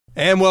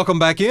And welcome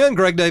back in.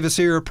 Greg Davis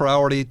here,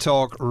 Priority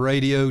Talk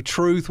Radio,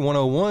 Truth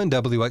 101,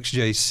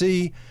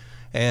 WXJC.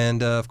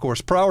 And, of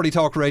course,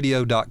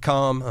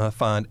 PriorityTalkRadio.com.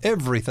 Find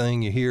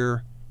everything you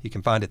hear. You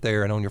can find it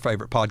there and on your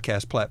favorite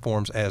podcast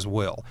platforms as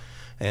well.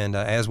 And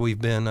as we've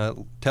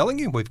been telling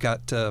you, we've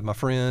got my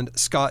friend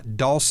Scott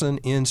Dawson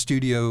in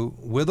studio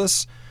with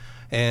us.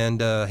 And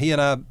he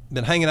and I have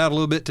been hanging out a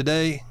little bit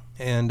today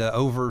and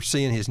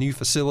overseeing his new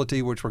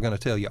facility, which we're going to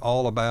tell you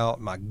all about.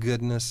 My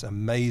goodness,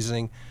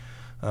 amazing.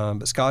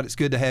 But Scott, it's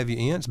good to have you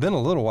in. It's been a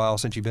little while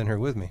since you've been here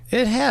with me.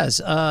 It has.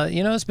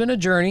 It's been a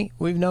journey.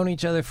 We've known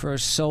each other for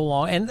so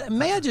long. And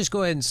may I just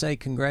go ahead and say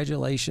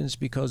congratulations,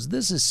 because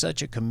this is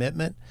such a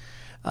commitment.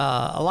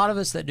 A lot of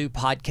us that do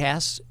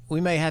podcasts, we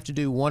may have to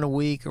do one a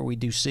week, or we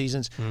do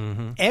seasons.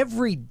 Mm-hmm.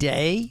 Every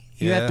day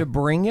you have to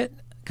bring it.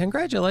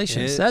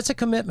 Congratulations. That's a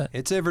commitment.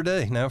 It's every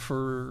day now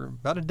for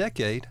about a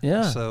decade.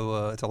 Yeah.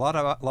 So it's a lot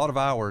of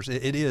hours.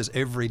 It is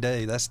every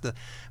day.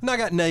 And I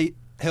got Nate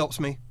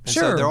helps me. And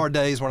sure. So there are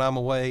days when I'm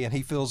away and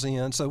he fills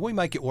in. So we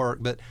make it work.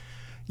 But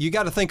you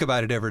got to think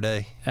about it every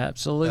day.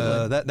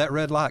 Absolutely. That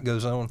red light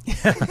goes on.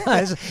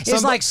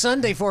 It's like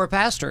Sunday for a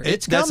pastor.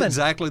 It's coming. That's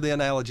exactly the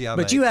analogy I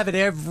made. But you have it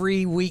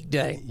every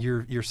weekday.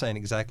 You're saying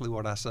exactly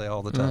what I say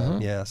all the time.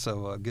 Mm-hmm. Yeah.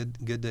 So good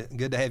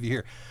to have you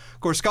here.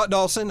 Of course, Scott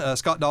Dawson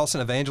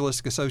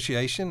Evangelistic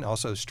Association,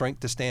 also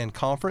Strength to Stand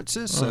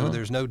conferences. So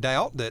there's no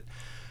doubt that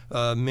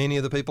many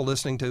of the people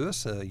listening to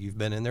us, you've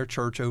been in their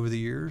church over the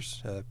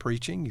years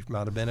preaching. You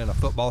might have been in a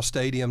football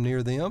stadium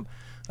near them.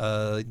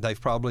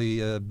 They've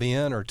probably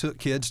been or took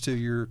kids to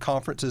your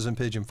conferences in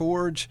Pigeon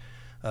Forge.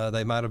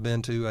 They might have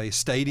been to a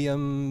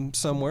stadium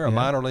somewhere, a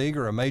minor league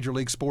or a major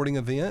league sporting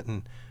event,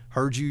 and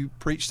heard you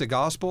preach the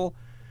gospel.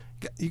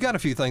 You got a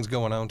few things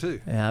going on,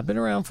 too. Yeah, I've been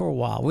around for a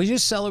while. We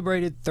just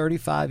celebrated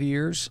 35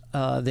 years.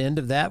 The end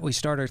of that, we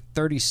started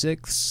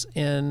 36th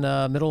in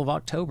middle of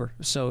October.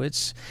 So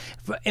it's,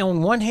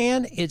 on one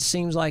hand, it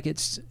seems like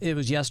it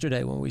was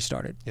yesterday when we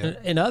started. Yeah.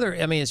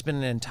 It's been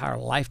an entire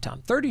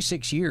lifetime.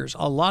 36 years,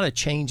 a lot of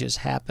changes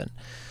happen.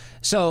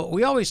 So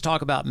we always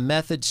talk about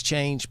methods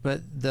change, but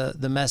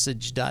the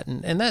message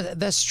doesn't. And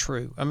that's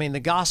true. I mean,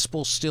 the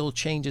gospel still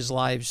changes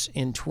lives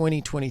in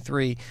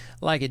 2023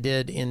 like it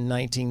did in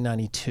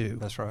 1992.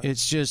 That's right.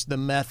 It's just the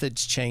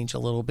methods change a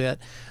little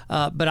bit.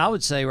 But I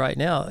would say right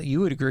now,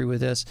 you would agree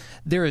with this,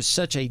 there is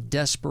such a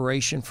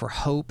desperation for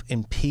hope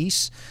and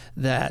peace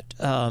that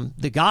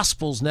the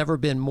gospel's never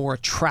been more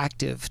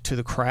attractive to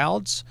the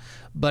crowds,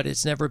 but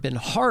it's never been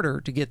harder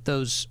to get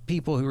those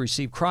people who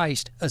receive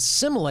Christ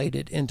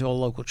assimilated into a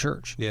local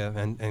church. Yeah,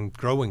 and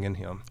growing in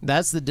Him.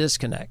 That's the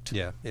disconnect.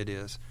 Yeah, it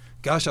is.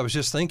 Gosh, I was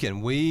just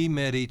thinking, we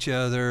met each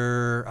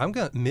other,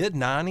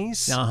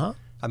 mid-90s. Uh-huh.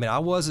 I mean, I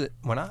wasn't,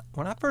 when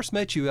I first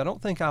met you, I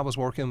don't think I was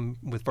working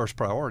with First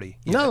Priority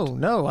yet.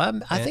 No.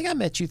 I think I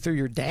met you through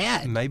your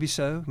dad. Maybe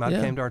so. Might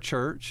have came to our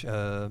church.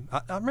 I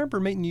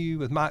remember meeting you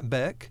with Mike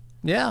Beck.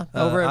 Yeah,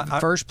 over at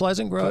First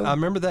Pleasant Grove. I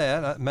remember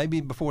that.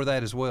 Maybe before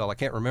that as well. I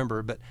can't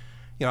remember. But,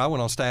 I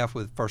went on staff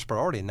with First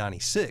Priority in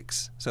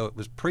 96. So it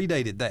was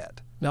predated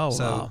that. Oh,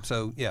 wow.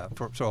 So,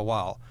 for a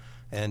while.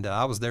 And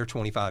I was there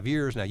 25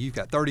 years. Now you've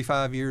got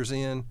 35 years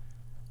in.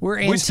 We're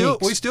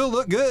antiques. We still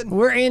look good.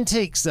 We're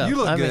antiques, though. You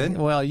look good.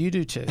 Well, you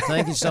do, too.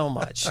 Thank you so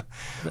much.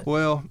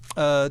 Well,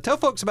 tell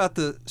folks about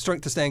the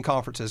Strength to Stand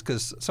conferences,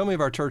 because so many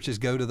of our churches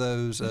go to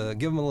those.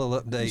 Give them a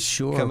little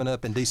update coming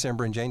up in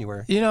December and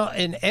January.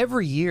 And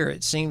every year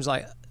it seems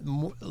like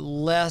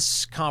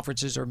less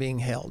conferences are being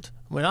held.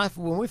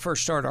 When we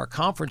first started our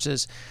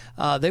conferences,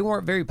 they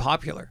weren't very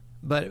popular.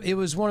 But it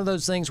was one of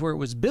those things where it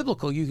was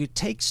biblical. You could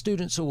take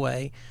students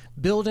away,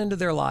 build into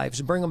their lives,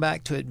 bring them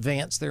back to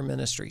advance their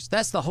ministries.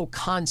 That's the whole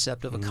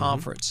concept of a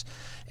conference.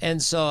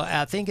 And so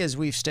I think as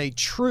we've stayed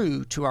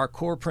true to our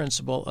core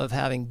principle of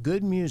having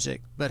good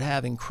music but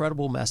have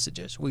incredible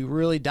messages, we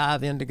really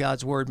dive into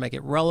God's Word, make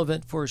it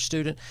relevant for a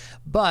student,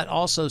 but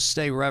also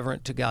stay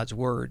reverent to God's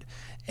Word.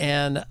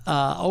 And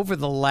over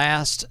the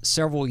last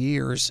several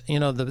years,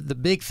 the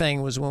big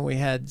thing was when we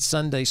had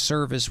Sunday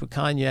service with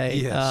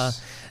Kanye.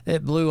 Yes.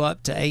 It blew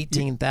up to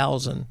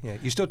 18,000. Yeah,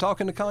 you still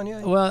talking to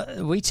Kanye?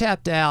 Well, we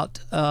tapped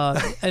out.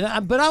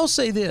 But I'll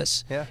say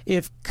this: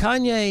 if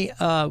Kanye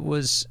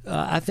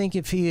I think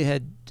if he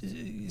had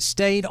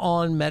stayed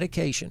on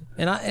medication,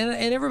 and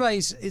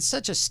it's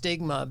such a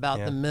stigma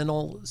about the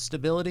mental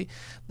stability.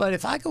 But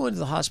if I go into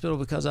the hospital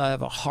because I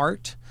have a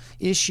heart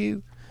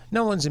issue,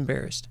 no one's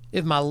embarrassed.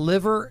 If my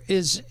liver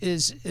is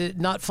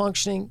not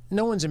functioning,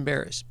 no one's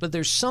embarrassed. But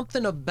there's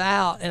something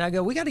about, and I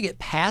go, we got to get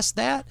past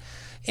that,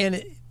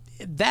 and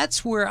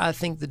that's where I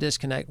think the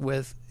disconnect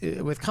with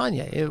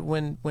Kanye.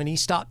 When he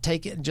stopped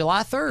taking,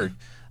 July 3rd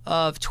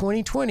of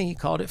 2020, he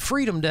called it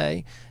Freedom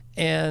Day,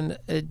 and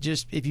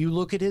if you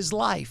look at his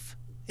life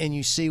and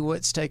you see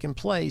what's taken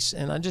place,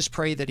 and I just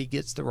pray that he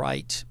gets the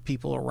right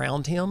people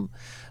around him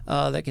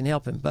that can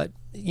help him. But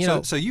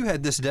so you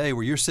had this day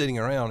where you're sitting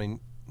around and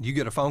you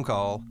get a phone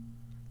call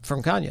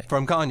from Kanye.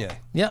 From Kanye.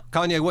 Yeah.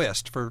 Kanye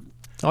West.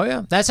 Oh,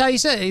 yeah. That's how he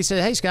said it. He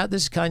said, "Hey, Scott,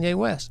 this is Kanye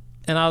West."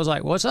 And I was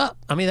like, "What's up?"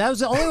 I mean, that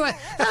was the only way.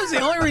 That was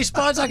the only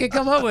response I could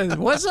come up with.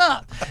 "What's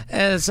up?"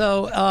 And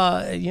so,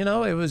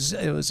 it was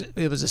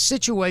a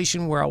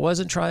situation where I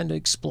wasn't trying to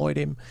exploit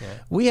him. Yeah.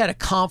 We had a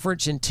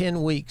conference in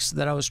 10 weeks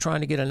that I was trying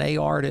to get an A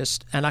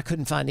artist, and I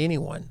couldn't find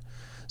anyone.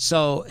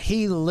 So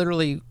he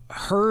literally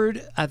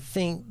heard, I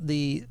think,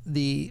 the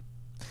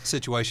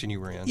situation you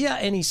were in. Yeah,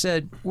 and he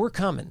said, "We're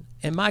coming."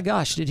 And my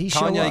gosh, did he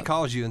show up? Kanye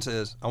calls you and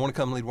says, "I want to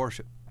come lead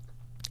worship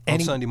on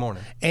Sunday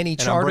morning." And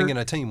I'm bringing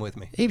a team with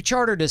me. He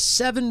chartered a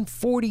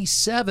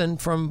 747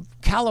 from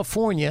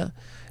California,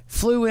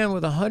 flew in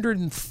with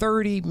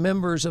 130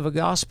 members of a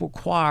gospel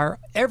choir.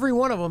 Every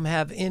one of them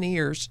have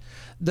in-ears.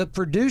 The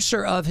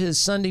producer of his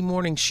Sunday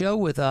morning show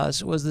with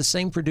us was the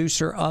same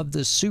producer of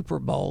the Super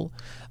Bowl.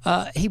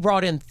 He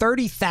brought in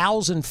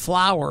 30,000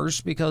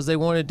 flowers because they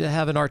wanted to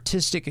have an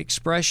artistic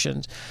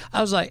expression. I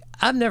was like,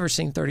 I've never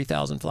seen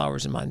 30,000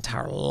 flowers in my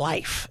entire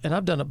life, and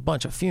I've done a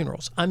bunch of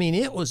funerals. I mean,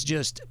 it was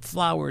just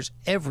flowers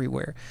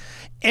everywhere.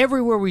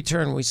 Everywhere we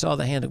turned, we saw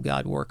the hand of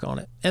God work on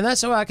it. And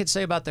that's what I could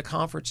say about the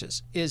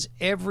conferences, is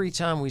every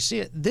time we see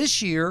it.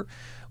 This year,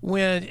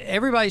 when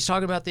everybody's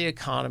talking about the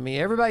economy,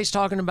 everybody's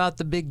talking about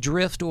the big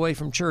drift away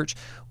from church,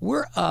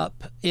 we're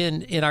up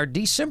in our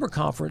December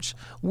conference.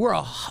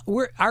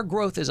 Our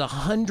growth is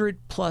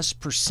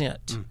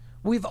 100+%.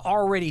 We've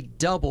already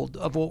doubled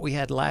of what we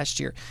had last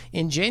year.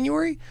 In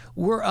January,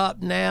 we're up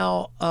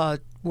now.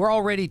 We're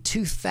already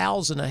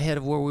 2,000 ahead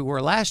of where we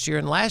were last year,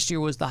 and last year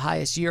was the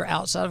highest year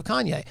outside of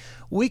Kanye.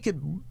 We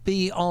could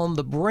be on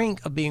the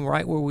brink of being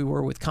right where we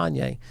were with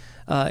Kanye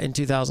in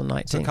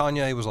 2019. So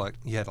Kanye was like,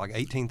 you had like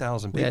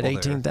 18,000 people. We had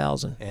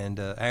 18,000. And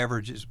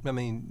average is,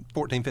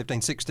 14,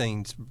 15,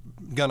 16's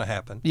going to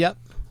happen. Yep.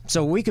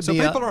 So we could be.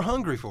 So people are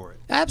hungry for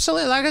it.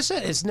 Absolutely. Like I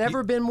said, it's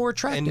never been more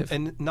attractive.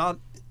 And not.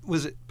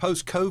 Was it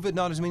post-COVID,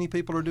 not as many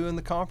people are doing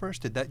the conference?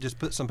 Did that just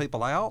put some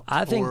people out?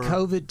 I think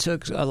COVID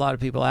took a lot of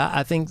people out.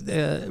 I think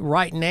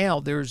right now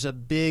there's a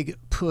big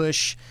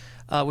push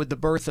with the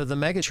birth of the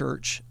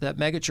megachurch, that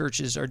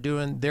megachurches are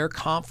doing their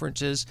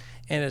conferences,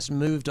 and it's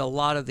moved a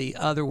lot of the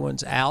other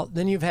ones out.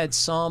 Then you've had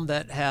some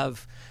that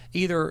have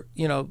either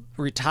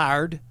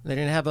retired. They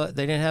didn't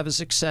have a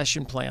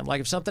succession plan.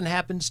 Like if something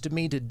happens to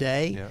me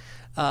today,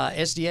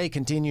 SDA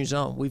continues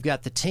on. We've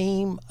got the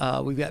team.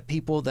 We've got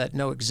people that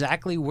know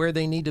exactly where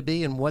they need to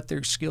be and what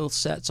their skill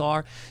sets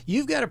are.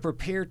 You've got to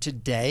prepare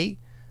today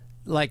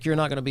like you're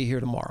not going to be here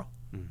tomorrow.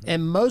 Mm-hmm.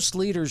 And most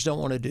leaders don't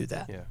want to do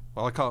that. Yeah.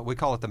 Well, we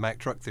call it the Mack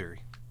truck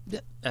theory. Yeah,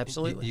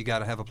 absolutely. You got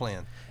to have a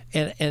plan.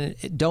 And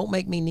don't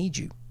make me need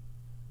you.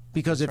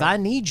 Because if I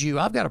need you,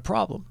 I've got a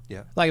problem.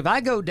 Yeah. Like if I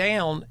go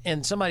down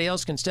and somebody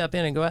else can step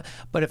in and go out.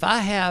 But if I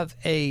have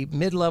a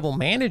mid-level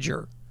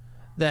manager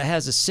that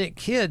has a sick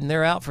kid and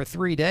they're out for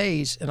 3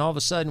 days, and all of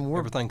a sudden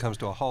everything comes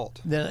to a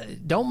halt.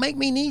 Then don't make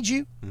me need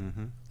you.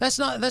 Mm-hmm. That's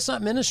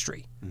not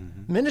ministry.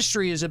 Mm-hmm.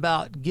 Ministry is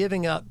about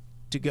giving up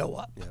to go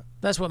up. Yeah.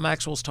 That's what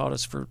Maxwell's taught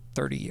us for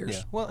 30 years.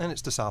 Yeah. Well, and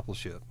it's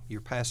discipleship.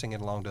 You're passing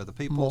it along to other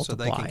people so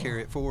they can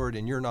carry it forward,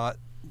 and you're not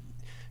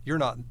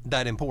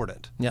that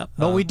important. Yeah.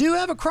 But we do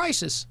have a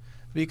crisis.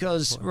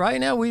 Because right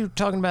now, we were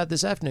talking about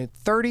this afternoon,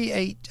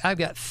 I've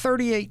got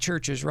 38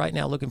 churches right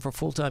now looking for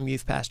full-time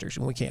youth pastors,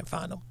 and we can't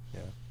find them.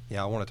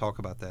 Yeah, I want to talk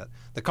about that.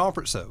 The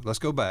conference, though, let's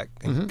go back,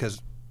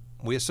 because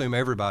we assume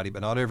everybody,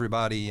 but not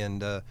everybody in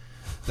the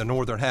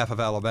northern half of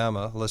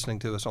Alabama listening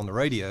to us on the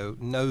radio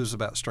knows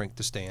about Strength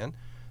to Stand.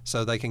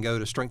 So they can go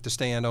to Strength to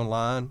Stand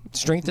online.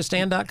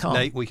 StrengthToStand.com.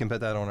 Nate, we can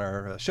put that on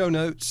our show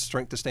notes,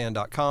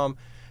 StrengthToStand.com.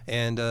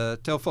 And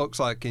tell folks,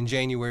 like in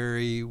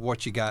January,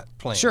 what you got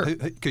planned. Sure.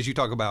 Because you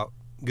talk about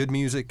good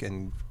music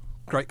and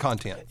great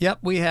content. Yep,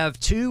 we have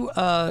two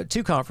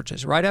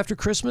conferences right after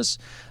Christmas.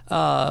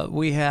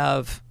 We've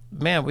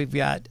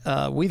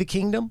got We the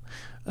Kingdom,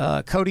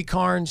 Cody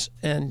Carnes,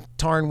 and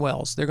Tarn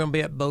Wells. They're going to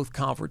be at both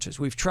conferences.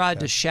 We've tried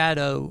to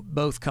shadow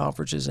both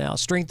conferences now.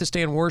 Strength to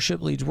Stand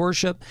Worship leads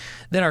worship.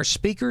 Then our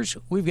speakers,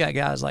 we've got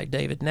guys like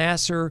David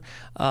Nasser,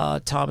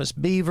 Thomas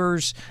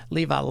Beavers,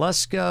 Levi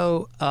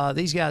Lusko.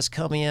 These guys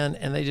come in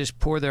and they just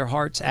pour their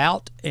hearts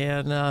out.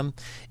 And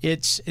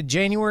it's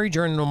January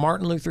during the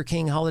Martin Luther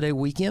King holiday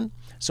weekend.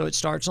 So it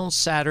starts on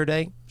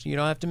Saturday, so you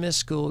don't have to miss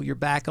school. You're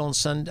back on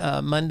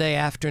Monday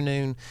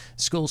afternoon.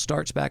 School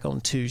starts back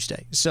on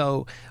Tuesday.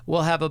 So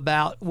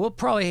we'll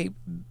probably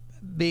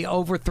be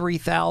over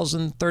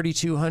 3,000,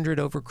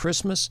 3,200 over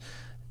Christmas,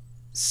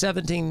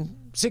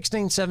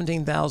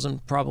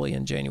 17,000 probably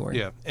in January.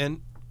 Yeah,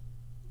 and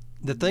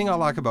the thing I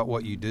like about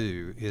what you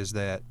do is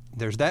that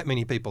there's that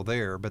many people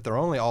there, but they're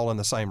only all in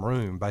the same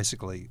room,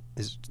 basically.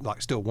 Is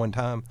like still one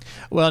time?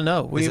 Well,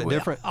 no. Is it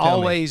different?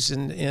 Always,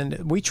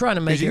 and we try to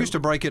make it. Because you used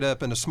to break it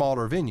up into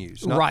smaller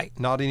venues. Right.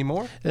 Not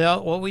anymore?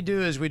 No, what we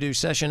do is we do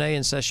Session A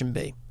and Session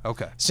B.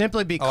 Okay.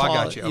 Simply because, I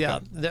got you. Okay. Yeah,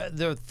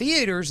 the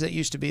theaters that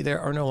used to be there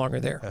are no longer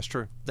there. That's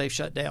true. They've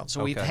shut down.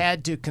 So we've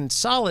had to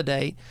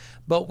consolidate,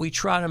 but we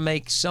try to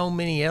make so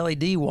many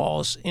LED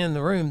walls in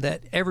the room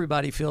that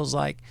everybody feels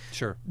like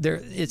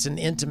it's an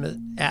intimate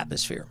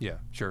atmosphere. Yeah,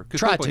 sure. Because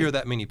people hear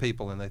that many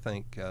people and they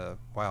think,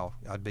 wow,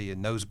 I'd be a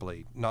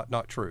nosebleed.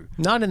 Not true.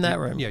 Not in that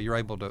room. Yeah, you're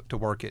able to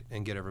work it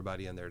and get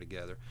everybody in there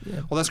together.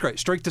 Yeah. Well, that's great.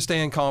 Strength to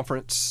Stand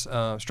Conference,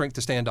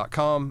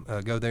 strengthtostand.com.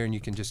 Go there and you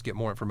can just get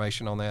more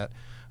information on that.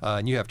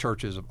 And you have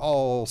churches of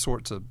all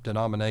sorts of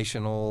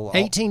denominational.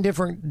 18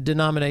 different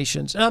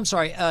denominations. I'm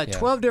sorry,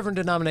 12 different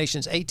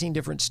denominations, 18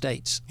 different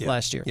states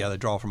last year. Yeah, they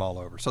draw from all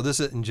over. So this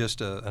isn't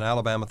just an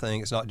Alabama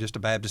thing. It's not just a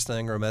Baptist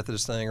thing or a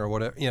Methodist thing or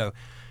whatever.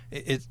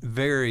 It's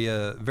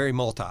very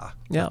multi.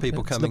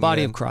 People coming in. The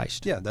body of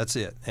Christ. Yeah, that's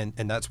it. And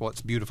that's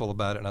what's beautiful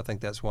about it. And I think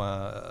that's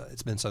why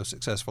it's been so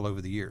successful over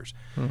the years.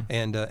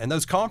 And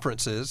those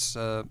conferences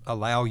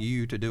allow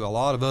you to do a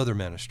lot of other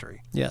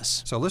ministry.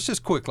 Yes. So let's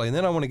just quickly, and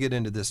then I want to get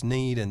into this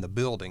need in the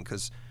building,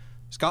 because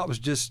Scott was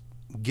just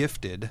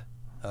gifted,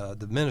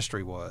 the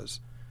ministry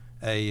was,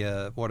 probably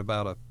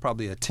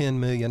a $10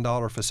 million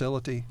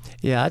facility?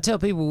 Yeah, I tell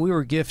people we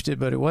were gifted,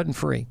 but it wasn't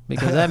free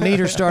because that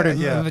meter started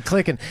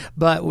clicking.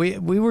 But we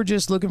were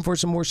just looking for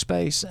some more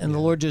space, and the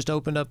Lord just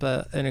opened up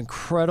an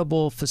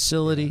incredible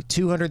facility,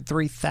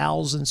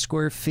 203,000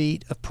 square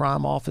feet of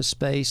prime office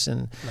space.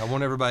 And I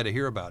want everybody to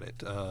hear about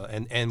it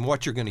and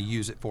what you're going to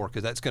use it for,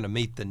 because that's going to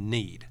meet the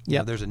need.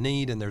 Yeah, there's a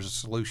need and there's a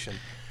solution.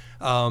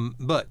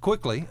 But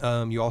quickly,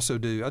 you also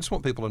do, I just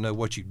want people to know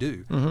what you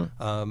do.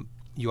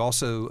 You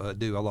also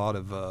do a lot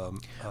of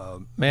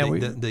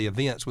the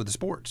events with the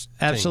sports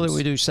Absolutely. teams.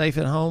 We do Safe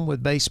at Home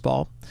with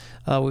baseball.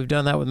 We've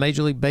done that with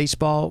Major League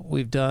Baseball.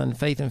 We've done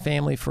Faith and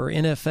Family for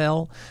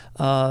NFL.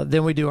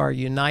 Then we do our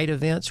Unite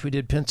events. We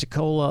did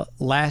Pensacola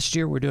last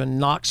year. We're doing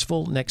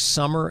Knoxville next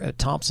summer at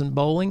Thompson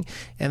Bowling.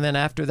 And then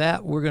after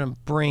that, we're going to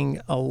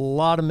bring a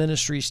lot of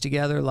ministries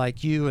together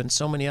like you and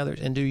so many others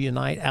and do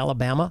Unite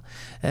Alabama.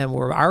 And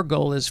our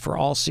goal is for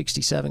all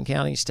 67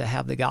 counties to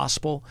have the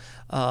gospel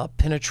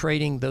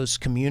penetrating those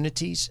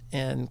communities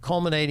and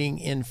culminating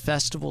in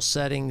festival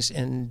settings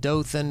in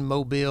Dothan,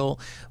 Mobile,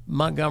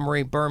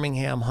 Montgomery,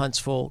 Birmingham,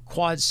 Huntsville,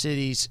 Quad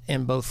Cities,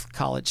 and both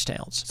college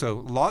towns.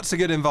 So lots to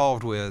get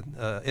involved with.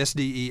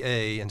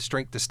 SDEA and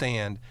Strength to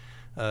Stand.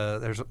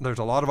 There's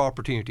a lot of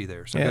opportunity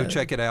there. So go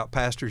check it out.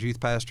 Pastors, youth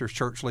pastors,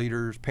 church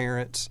leaders,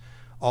 parents,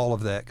 all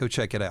of that. Go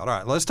check it out. All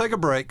right, let's take a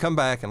break, come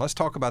back, and let's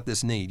talk about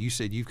this need. You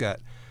said you've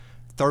got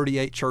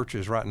 38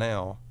 churches right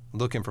now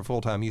looking for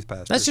full-time youth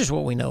pastors. That's just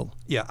what we know.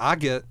 Yeah,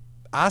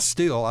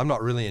 I'm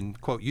not really in,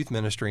 quote, youth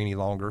ministry any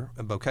longer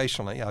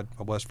vocationally. I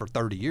was for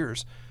 30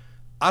 years.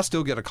 I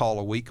still get a call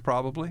a week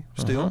probably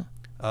still.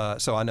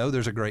 So I know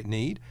there's a great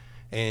need.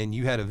 And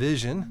you had a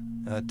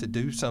vision to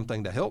do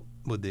something to help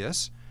with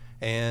this.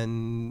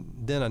 And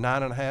then a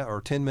 $9.5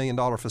 or $10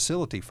 million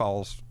facility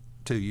falls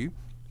to you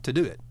to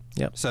do it.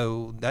 Yep.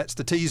 So that's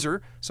the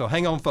teaser. So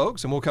hang on,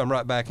 folks, and we'll come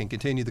right back and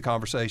continue the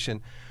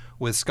conversation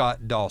with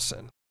Scott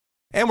Dawson.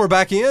 And we're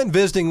back in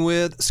visiting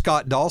with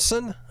Scott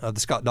Dawson of the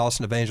Scott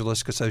Dawson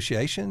Evangelistic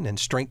Association and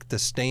Strength to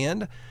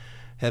Stand.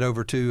 Head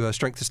over to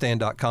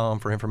strengthtostand.com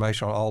for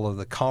information on all of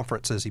the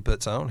conferences he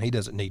puts on. He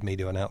doesn't need me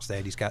to announce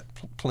that. He's got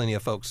plenty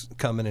of folks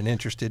coming and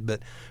interested.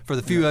 But for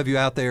the few of you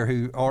out there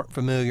who aren't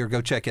familiar,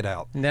 go check it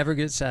out. Never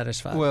get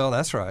satisfied. Well,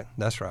 that's right.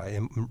 That's right.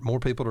 And more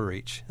people to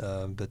reach.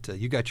 But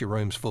you got your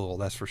rooms full,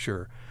 that's for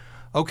sure.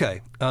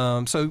 Okay.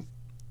 So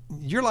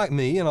you're like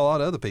me and a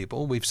lot of other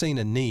people. We've seen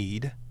a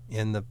need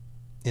in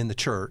the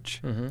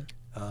church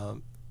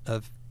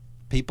of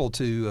people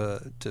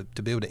to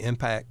be able to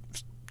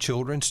impact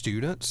children,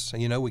 students.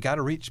 And, we got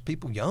to reach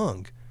people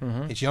young.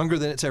 It's younger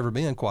than it's ever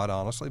been, quite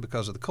honestly,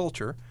 because of the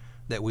culture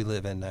that we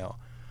live in now.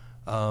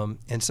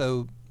 And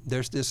so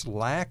there's this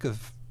lack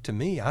of, to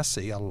me, I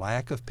see a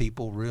lack of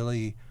people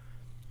really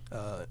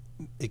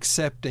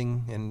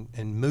accepting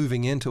and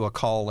moving into a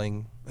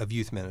calling of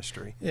youth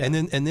ministry. Yeah.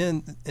 And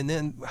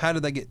then how do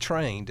they get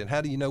trained, and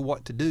how do you know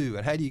what to do,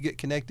 and how do you get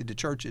connected to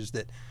churches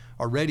that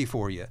are ready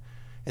for you?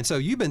 And so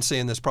you've been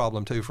seeing this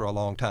problem, too, for a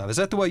long time. Is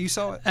that the way you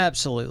saw it?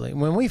 Absolutely.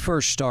 When we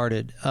first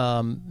started,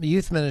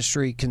 youth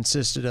ministry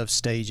consisted of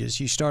stages.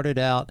 You started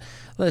out,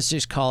 let's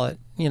just call it,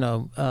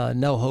 No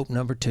Hope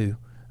number 2.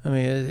 I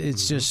mean,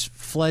 it's just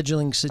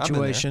fledgling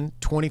situation.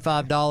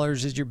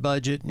 $25 is your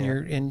budget,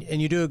 and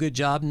and you do a good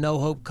job. No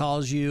Hope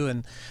calls you,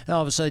 and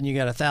all of a sudden you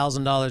got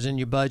 $1,000 in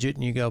your budget,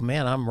 and you go,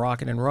 man, I'm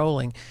rocking and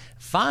rolling.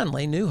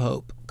 Finally, New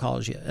Hope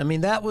calls you. I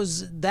mean, that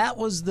was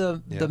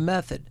the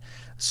method.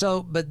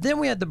 So, but then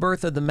we had the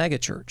birth of the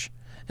megachurch.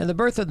 And the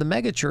birth of the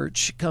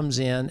megachurch comes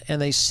in,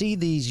 and they see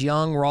these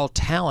young raw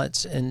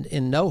talents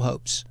in No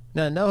Hopes.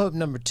 Now, No Hope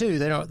number 2,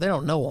 they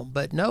don't know them,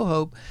 but No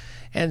Hope.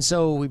 And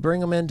so we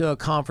bring them into a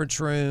conference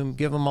room,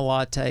 give them a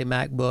latte,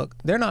 MacBook.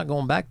 They're not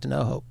going back to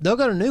No Hope. They'll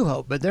go to New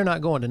Hope, but they're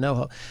not going to No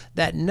Hope.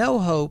 That No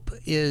Hope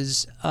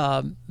is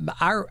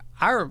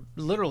our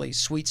literally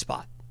sweet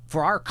spot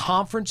for our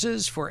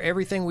conferences, for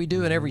everything we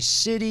do in every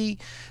city.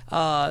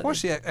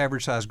 What's the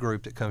average size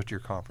group that comes to your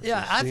conferences?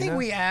 Yeah, I think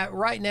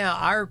right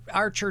now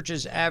our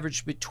churches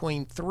average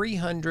between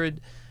 300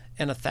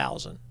 and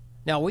 1,000.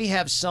 Now, we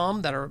have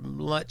some that are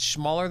much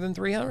smaller than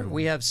 300.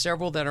 We have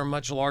several that are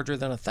much larger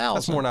than 1,000.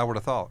 That's more than I would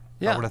have thought.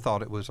 Yeah. I would have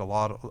thought it was a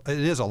lot. It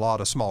is a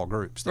lot of small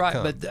groups that right,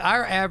 come. but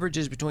our average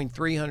is between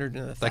 300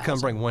 and 1,000. They come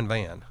bring one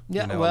van.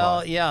 Yeah, you know,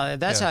 well, yeah,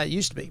 that's how it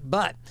used to be.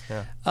 But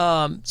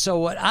so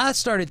what I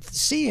started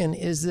seeing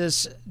is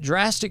this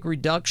drastic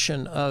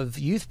reduction of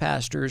youth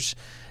pastors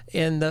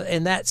in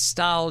that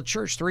style of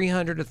church,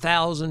 300,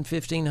 1,000,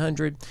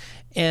 1,500,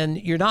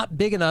 and you're not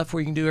big enough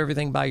where you can do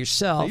everything by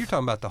yourself. Now you're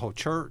talking about the whole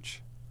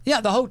church. Yeah,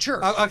 the whole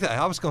church. Okay,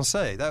 I was going to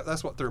say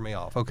that's what threw me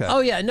off. Okay. Oh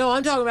yeah, no,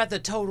 I'm talking about the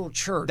total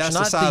church. That's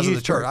not the size youth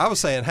of the church. group. I was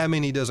saying, how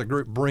many does a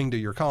group bring to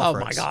your Oh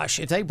conference? my gosh,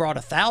 if they brought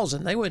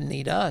 1,000, they wouldn't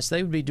need us.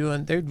 They'd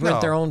rent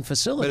their own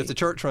facility. But if the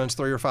church runs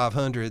 300 or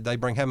 500, they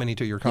bring how many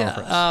to your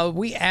conference? Yeah,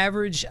 we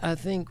average, I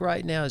think,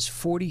 right now is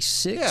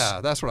 46.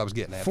 Yeah, that's what I was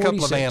getting at. 46. A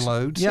couple of van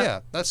loads. Yep. Yeah,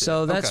 that's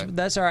so it.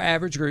 that's our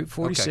average group,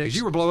 46. Okay, because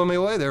you were blowing me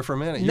away there for a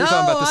minute. You no, were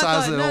talking about the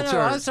size of the whole no, church.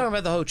 I was talking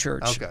about the whole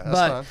church. Okay, that's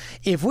but fine.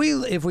 if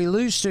we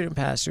lose student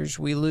pastors,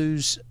 we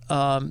lose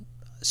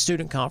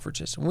student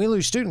conferences. When we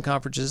lose student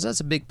conferences,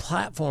 that's a big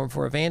platform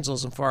for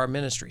evangelism for our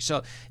ministry. So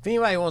if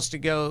anybody wants to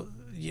go,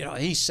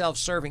 he's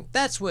self-serving.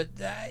 That's what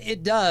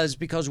it does,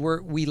 because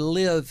we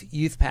live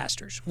youth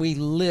pastors. We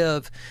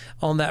live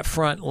on that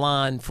front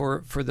line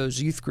for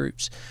those youth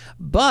groups.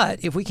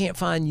 But if we can't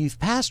find youth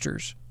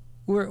pastors,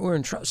 we're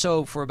in trouble.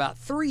 So for about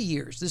 3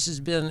 years, this has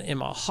been in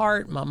my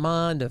heart, my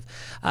mind.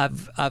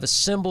 I've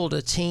assembled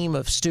a team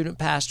of student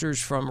pastors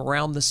from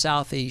around the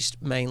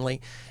Southeast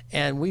mainly,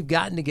 and we've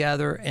gotten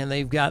together, and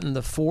they've gotten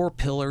the 4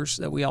 pillars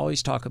that we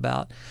always talk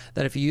about.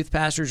 That if a youth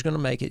pastor is going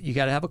to make it, you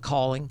got to have a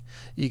calling,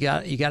 you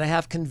got to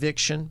have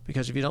conviction,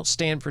 because if you don't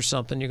stand for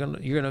something, you're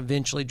going to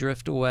eventually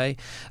drift away.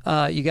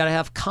 You got to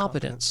have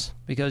competence,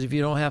 because if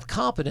you don't have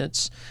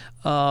competence,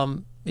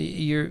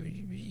 you're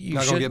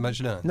not going to get much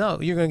done.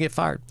 No, you're going to get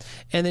fired.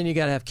 And then you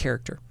got to have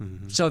character.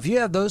 Mm-hmm. So if you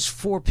have those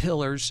 4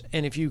 pillars,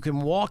 and if you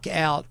can walk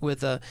out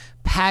with a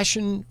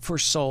passion for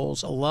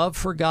souls, a love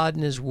for God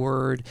and His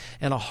Word,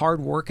 and a hard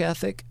work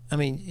ethic, I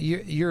mean,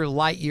 you're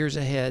light years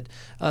ahead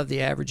of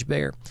the average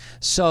bear.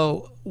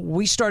 So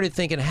we started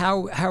thinking,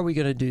 how are we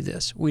going to do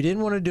this? We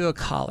didn't want to do a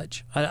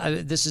college.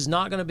 This is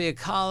not going to be a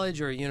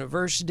college or a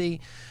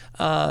university,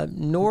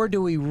 nor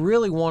do we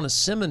really want a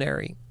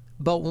seminary.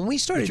 But when we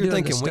started you're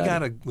doing thinking, the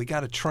study, we got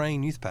to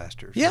train youth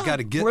pastors. Yeah, we got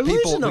to get we're people.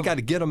 losing them. We got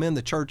to get them in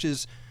the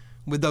churches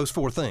with those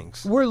 4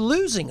 things. We're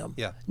losing them.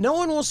 Yeah. No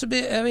one wants to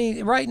be. I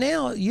mean, right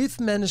now, youth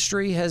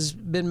ministry has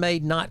been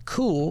made not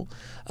cool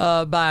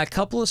by a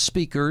couple of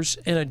speakers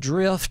and a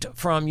drift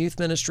from youth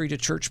ministry to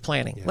church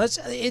planting. Yeah.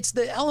 It's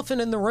the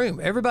elephant in the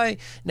room. Everybody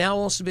now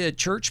wants to be a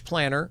church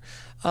planter.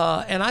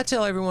 And I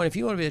tell everyone, if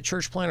you want to be a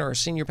church planter or a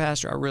senior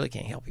pastor, I really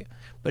can't help you.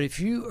 But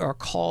if you are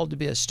called to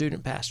be a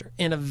student pastor,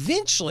 and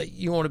eventually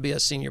you want to be a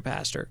senior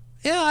pastor,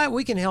 yeah,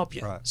 we can help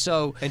you. Right.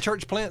 So, and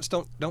church plants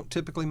don't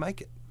typically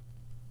make it,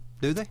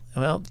 do they?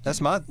 Well,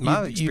 that's my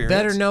experience. You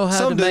better know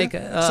how to make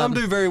it. Some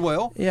do very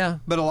well. Yeah.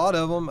 But a lot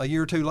of them, a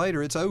year or 2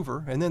 later, it's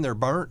over, and then they're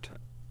burnt.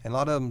 And a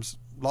lot of them's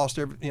lost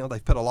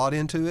they've put a lot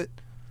into it.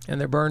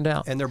 And they're burned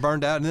out. And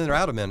then they're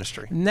out of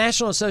ministry.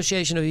 National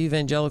Association of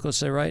Evangelicals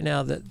say right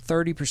now that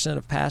 30%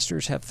 of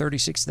pastors have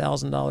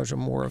 $36,000 or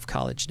more of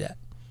college debt.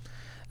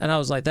 And I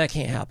was like, that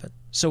can't happen.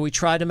 So we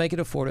tried to make it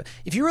affordable.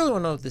 If you really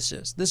want to know what this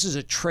is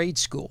a trade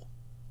school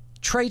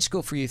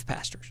for youth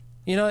pastors.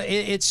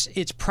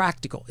 It's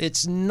practical.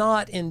 It's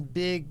not in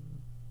big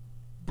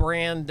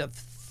brand of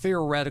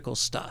theoretical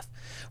stuff.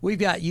 We've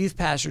got youth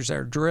pastors that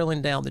are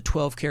drilling down the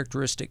 12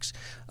 characteristics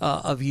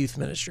of youth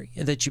ministry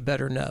that you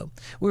better know.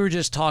 We were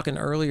just talking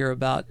earlier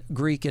about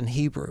Greek and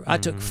Hebrew.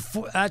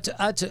 Mm-hmm.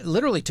 I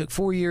literally took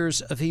 4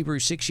 years of Hebrew,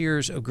 6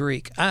 years of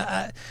Greek.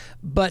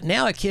 But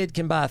now a kid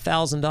can buy a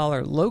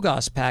 $1,000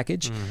 Logos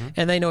package, mm-hmm.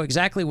 and they know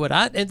exactly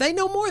and they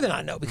know more than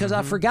I know, because mm-hmm.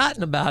 I've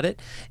forgotten about it,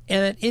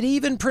 and it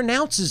even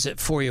pronounces it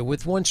for you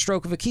with one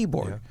stroke of a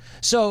keyboard. Yeah.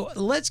 So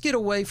let's get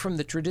away from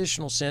the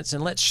traditional sense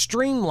and let's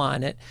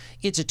streamline it.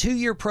 It's a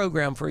 2-year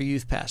program for a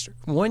youth pastor.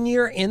 1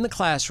 year in the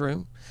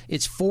classroom.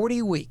 It's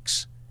 40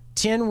 weeks,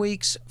 10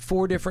 weeks,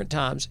 4 different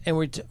times, and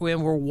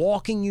we're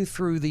walking you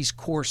through these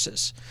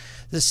courses.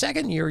 The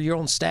second year, you're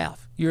on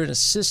staff. You're an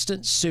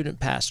assistant student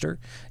pastor.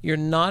 You're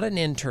not an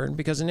intern,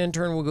 because an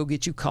intern will go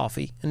get you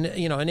coffee. And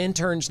an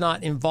intern's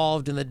not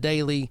involved in the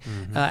daily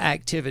mm-hmm.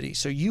 Activity.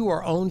 So you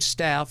are on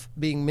staff,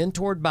 being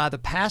mentored by the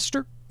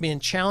pastor, being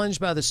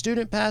challenged by the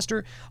student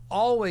pastor,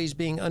 always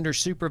being under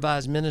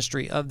supervised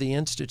ministry of the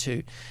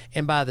Institute.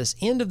 And by this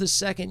end of the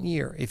second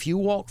year, if you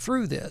walk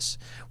through this,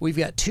 we've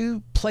got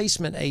 2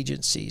 placement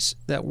agencies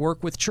that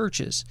work with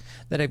churches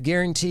that have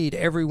guaranteed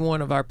every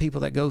one of our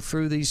people that go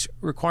through these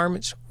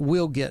requirements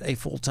will get a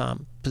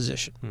full-time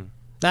position.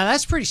 Now,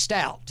 that's pretty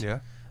stout.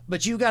 Yeah.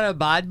 But you've got to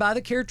abide by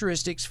the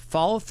characteristics,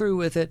 follow through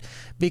with it,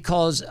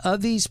 because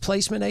of these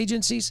placement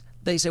agencies,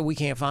 they say we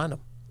can't find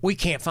them. We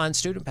can't find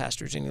student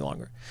pastors any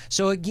longer.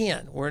 So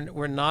again,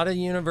 we're not a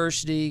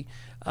university.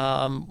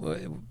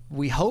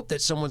 We hope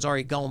that someone's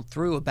already gone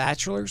through a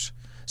bachelor's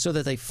so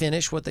that they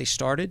finish what they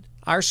started.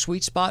 Our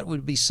sweet spot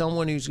would be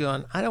someone who's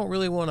going, I don't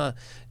really want to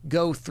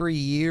go 3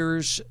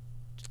 years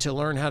to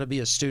learn how to be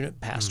a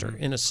student pastor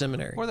in a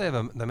seminary. Or they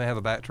may have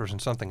a bachelor's in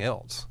something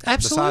else.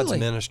 Absolutely. Besides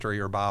ministry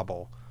or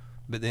Bible,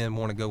 but then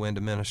want to go into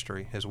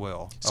ministry as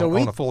well, so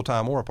on a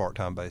full-time or a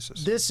part-time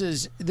basis. This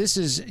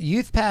is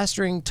youth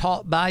pastoring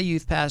taught by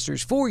youth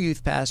pastors for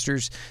youth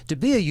pastors to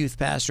be a youth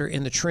pastor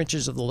in the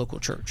trenches of the local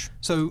church.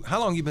 So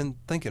how long have you been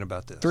thinking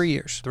about this? 3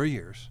 years. 3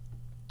 years.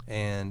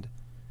 And,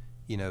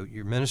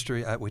 your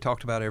ministry, we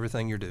talked about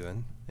everything you're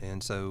doing,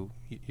 and so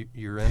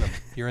you're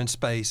in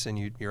space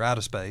and you're out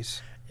of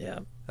space. Yeah.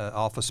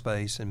 Office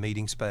space and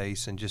meeting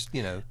space and just,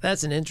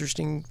 That's an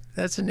interesting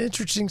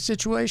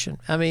situation.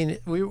 I mean,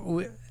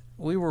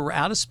 we were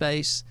out of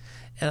space,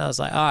 and I was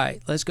like, all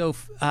right, let's go.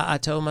 I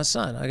told my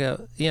son, I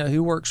go,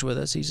 who works with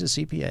us, he's a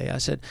CPA. I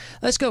said,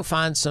 let's go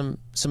find some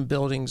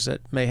buildings that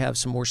may have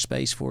some more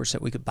space for us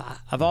that we could buy.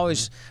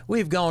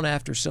 We've gone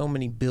after so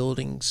many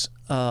buildings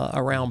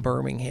around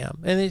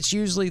Birmingham, and it's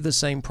usually the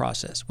same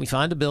process. We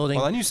find a building.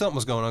 Well, I knew something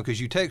was going on because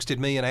you texted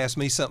me and asked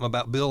me something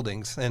about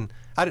buildings, and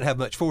I didn't have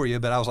much for you,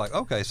 but I was like,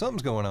 okay,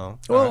 something's going on.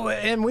 Well,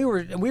 right. And we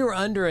were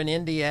under an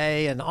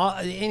NDA and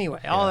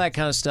all that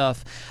kind of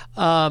stuff.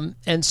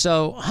 And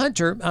so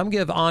Hunter, I'm going to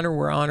give honor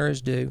where honor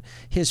is due.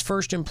 His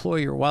first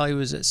employer while he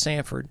was at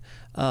Sanford,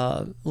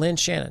 Lynn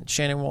Shannon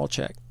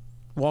Walchek,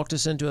 walked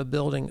us into a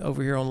building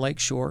over here on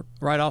Lakeshore,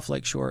 right off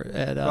Lakeshore.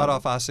 Right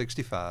off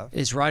I-65.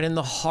 It's right in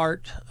the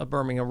heart of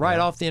Birmingham, right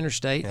off the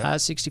interstate,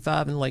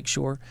 I-65 and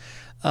Lakeshore.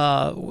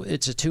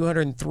 It's a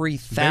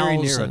 203,000. Very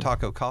near a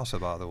Taco Casa,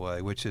 by the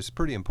way, which is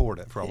pretty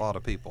important for a lot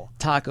of people.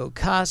 Taco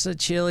Casa,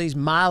 Chili's,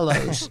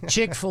 Milo's,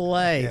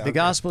 Chick-fil-A, the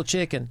Gospel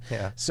Chicken.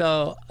 Yeah.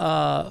 So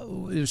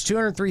it was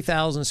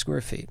 203,000 square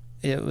feet.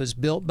 It was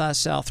built by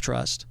South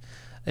Trust.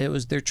 It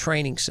was their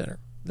training center.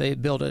 They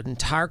built an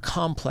entire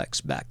complex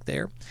back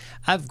there.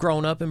 I've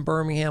grown up in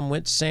Birmingham,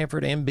 went to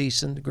Sanford and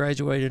Beeson,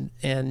 graduated,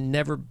 and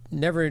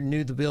never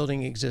knew the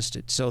building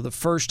existed. So the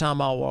first time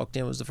I walked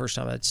in was the first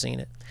time I'd seen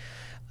it.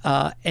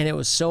 And it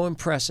was so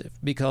impressive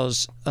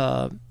because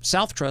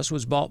South Trust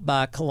was bought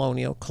by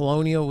Colonial.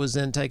 Colonial was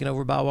then taken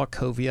over by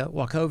Wachovia.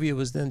 Wachovia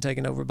was then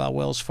taken over by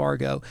Wells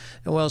Fargo.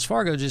 And Wells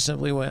Fargo just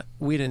simply went,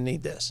 we didn't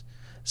need this.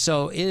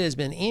 So it has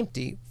been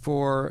empty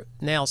for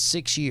now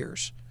 6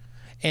 years.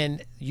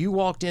 And you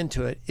walked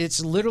into it. It's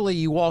literally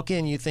you walk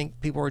in, you think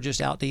people are just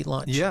out to eat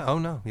lunch. Yeah. Oh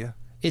no. Yeah.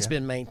 It's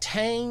been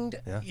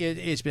maintained. Yeah.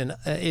 It's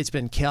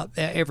been kept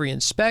every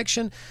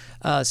inspection.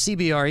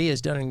 CBRE has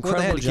done an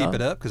incredible job. Well, they had to keep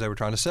it up because they were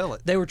trying to sell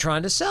it. They were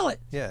trying to sell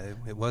it. Yeah,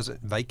 it wasn't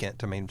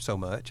vacant. So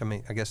much.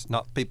 I guess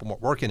not people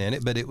weren't working in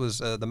it, but it was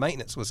the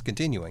maintenance was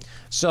continuing.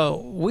 So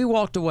we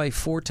walked away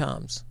 4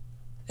 times.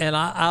 And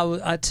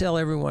I tell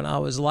everyone I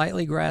was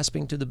lightly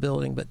grasping to the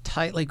building, but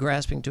tightly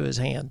grasping to his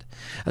hand.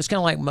 I was kind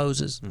of like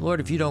Moses. Mm-hmm.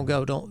 Lord, if you don't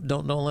go,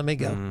 don't let me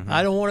go. Mm-hmm.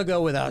 I don't want to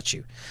go without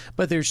you.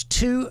 But there's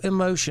 2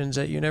 emotions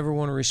that you never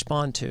want to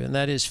respond to, and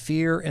that is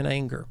fear and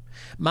anger.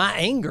 My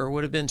anger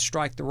would have been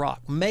strike the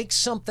rock, make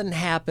something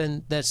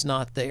happen that's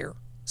not there.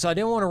 So I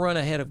didn't want to run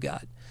ahead of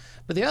God.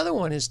 But the other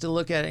one is to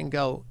look at it and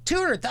go,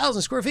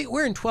 200,000 square feet.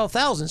 We're in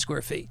 12,000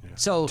 square feet. Yeah.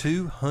 So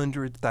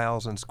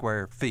 200,000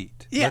 square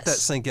feet. Yes. Let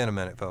that sink in a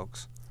minute,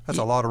 folks. That's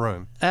a lot of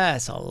room.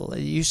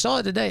 You saw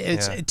it today.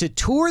 To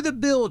tour the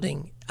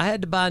building, I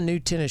had to buy new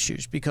tennis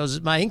shoes because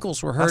my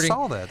ankles were hurting. I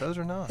saw that. Those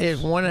are nice.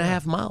 It's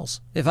 1.5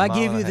 miles. If I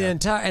give you the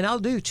entire, and I'll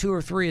do 2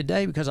 or 3 a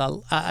day because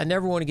I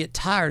never want to get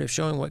tired of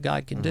showing what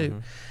God can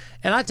do.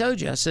 And I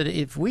told you, I said,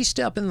 if we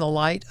step in the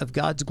light of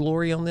God's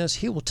glory on this,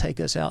 He will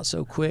take us out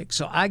so quick.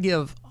 So I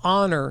give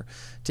honor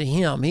to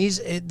Him.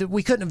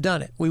 We couldn't have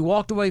done it. We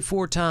walked away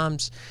 4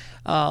 times.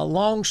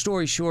 Long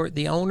story short,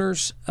 the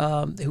owners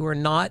who are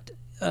not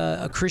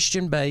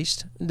Christian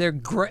based. They're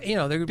great.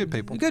 They're good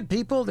people. Good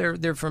people.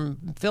 They're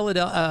from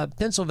Philadelphia,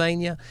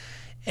 Pennsylvania.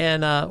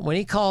 And when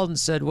he called and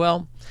said,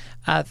 "Well,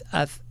 I'm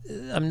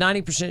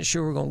 90%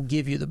 sure we're going to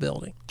give you the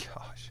building."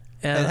 Gosh.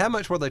 And how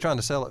much were they trying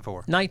to sell it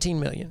for? $19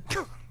 million.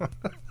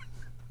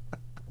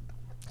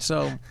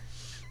 So,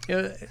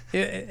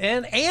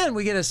 and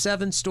we get a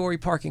 7-story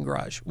parking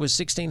garage with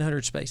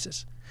 1,600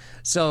 spaces.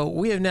 So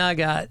we have now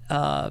got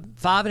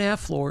 5.5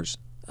 floors.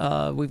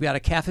 We've got a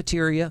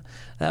cafeteria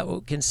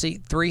that can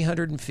seat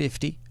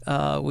 350.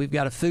 We've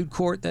got a food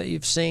court that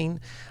you've seen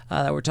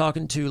that we're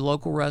talking to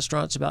local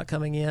restaurants about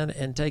coming in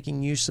and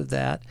taking use of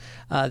that.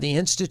 The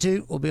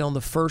Institute will be on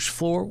the first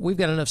floor. We've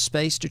got enough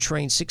space to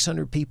train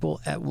 600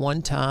 people at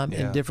one time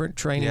in different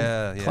training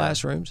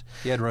classrooms.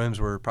 You had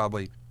rooms where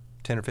probably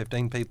 10 or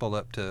 15 people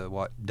up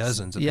to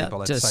dozens of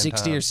people at the same time.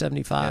 60 or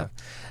 75. Yeah.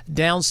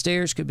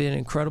 Downstairs could be an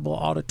incredible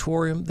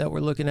auditorium that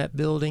we're looking at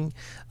building.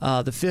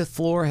 The 5th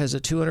floor has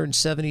a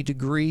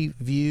 270-degree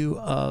view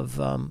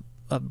of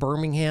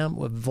Birmingham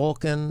with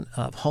Vulcan,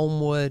 of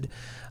Homewood,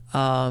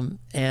 And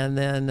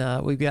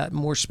then we've got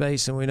more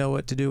space than we know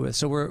what to do with.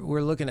 So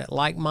we're looking at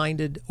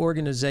like-minded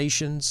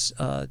organizations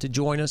to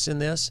join us in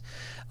this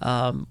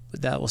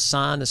that will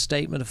sign a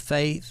statement of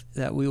faith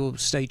that we will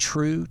stay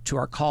true to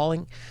our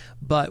calling.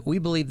 But we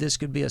believe this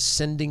could be a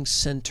sending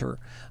center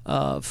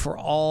for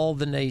all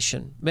the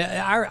nation.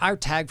 Our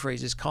tag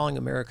phrase is calling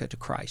America to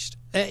Christ.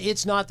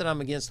 It's not that I'm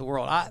against the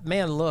world.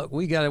 Look,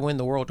 we got to win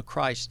the world to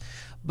Christ.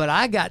 But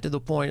I got to the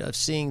point of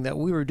seeing that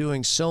we were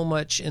doing so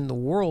much in the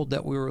world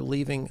that we were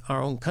leaving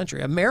our own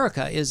country.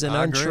 America is an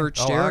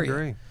unchurched area. I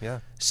agree.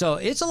 Yeah. So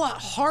it's a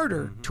lot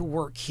harder to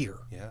work here.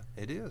 Yeah,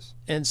 it is.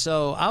 And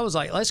so I was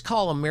like, let's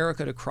call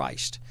America to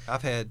Christ.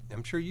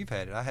 I'm sure you've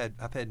had it.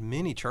 I've had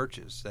many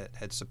churches that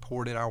had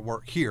supported our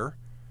work here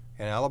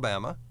in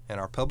Alabama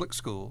and our public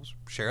schools,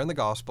 sharing the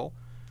gospel.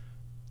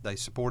 They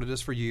supported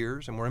us for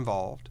years and were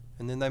involved.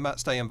 And then they might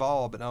stay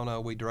involved, but oh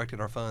no, we directed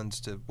our funds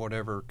to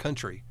whatever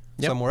country.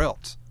 Yep. Somewhere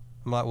else.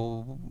 I'm like,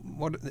 well,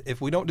 what if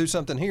we don't do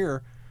something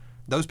here?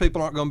 Those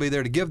people aren't going to be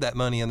there to give that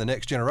money in the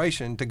next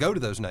generation to go to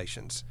those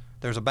nations.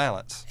 There's a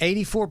balance.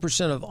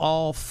 84% of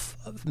all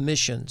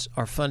missions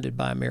are funded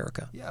by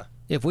America. Yeah.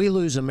 If we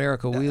lose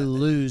America, we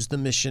lose the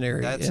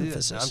missionary that's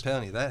emphasis. It. I'm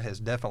telling you, that has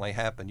definitely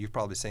happened. You've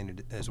probably seen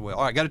it as well.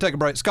 All right, got to take a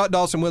break. Scott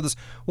Dawson with us.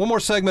 One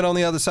more segment on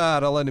the other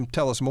side. I'll let him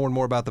tell us more and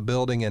more about the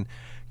building and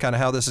kind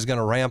of how this is going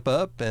to ramp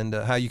up and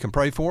how you can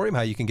pray for him,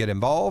 how you can get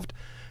involved.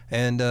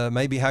 And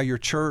maybe how your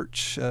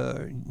church,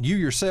 you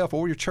yourself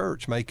or your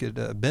church, may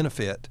could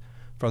benefit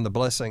from the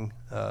blessing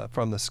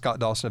from the Scott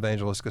Dawson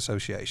Evangelistic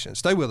Association.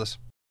 Stay with us.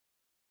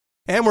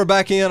 And we're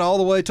back in all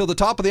the way till the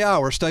top of the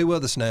hour. Stay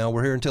with us now.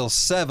 We're here until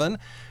 7,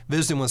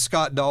 visiting with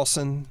Scott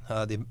Dawson,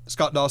 the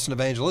Scott Dawson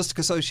Evangelistic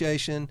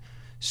Association,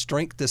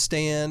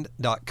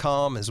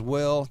 strengthtostand.com as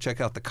well.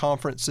 Check out the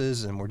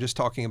conferences, and we're just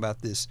talking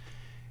about this.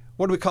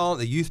 What do we call it?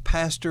 The Youth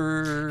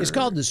Pastor? It's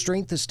called the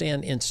Strength to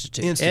Stand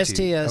Institute.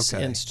 STS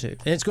okay.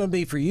 Institute. And it's going to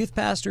be for youth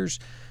pastors.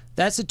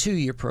 That's a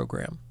 2-year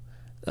program.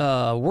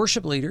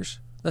 Worship leaders,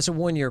 that's a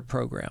 1-year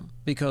program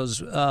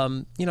because,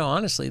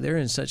 honestly, they're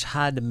in such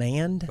high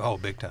demand. Oh,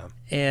 big time.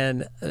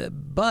 And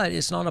but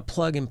it's not a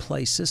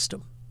plug-and-play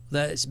system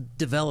that it's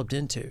developed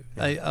into.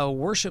 Yeah. A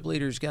worship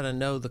leader's got to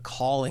know the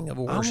calling of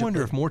a worship leader. I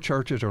wonder if more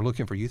churches are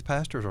looking for youth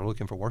pastors or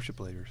looking for worship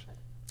leaders.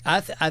 I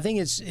think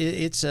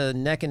it's a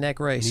neck and neck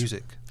race.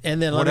 Music,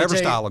 and then whatever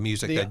style of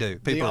music they do,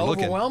 people are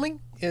looking. The overwhelming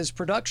is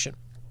production,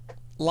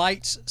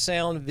 lights,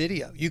 sound,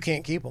 video. You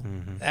can't keep them.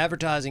 Mm-hmm.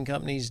 Advertising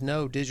companies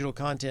know digital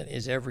content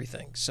is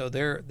everything, so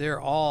they're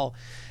all.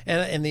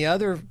 And the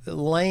other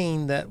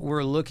lane that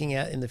we're looking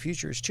at in the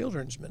future is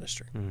children's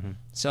ministry. Mm-hmm.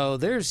 So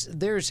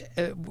there's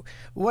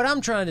what I'm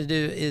trying to do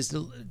is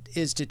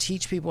to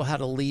teach people how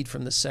to lead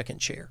from the second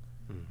chair,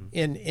 mm-hmm.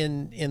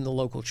 in the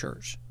local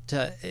church.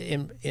 To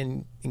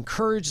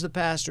encourage the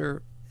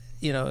pastor,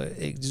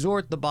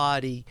 exhort the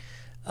body,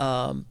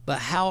 but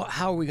how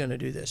are we going to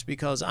do this?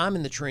 Because I'm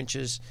in the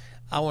trenches,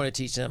 I want to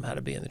teach them how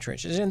to be in the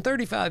trenches. In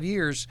 35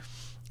 years,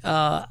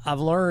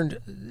 I've learned,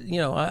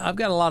 I've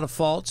got a lot of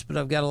faults, but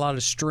I've got a lot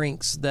of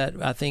strengths that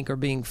I think are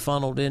being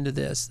funneled into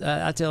this.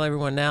 I tell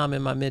everyone now I'm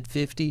in my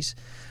mid-50s.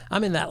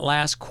 I'm in that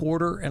last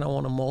quarter, and I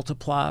want to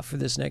multiply for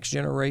this next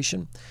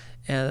generation.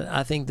 And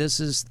I think this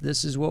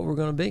is what we're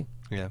going to be.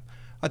 Yeah.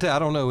 I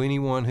don't know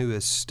anyone who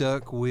is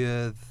stuck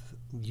with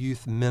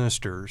youth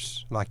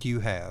ministers like you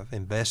have,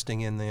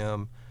 investing in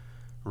them,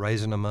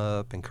 raising them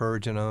up,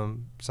 encouraging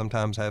them,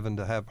 sometimes having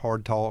to have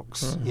hard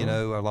talks, mm-hmm.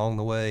 Along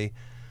the way.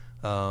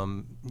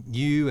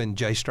 You and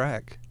Jay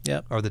Strack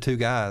are the two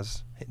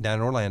guys down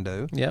in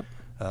Orlando. Yep.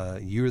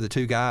 You're the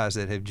two guys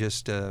that have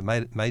just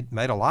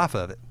made a life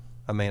of it.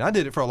 I mean, I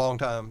did it for a long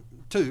time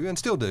too, and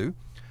still do,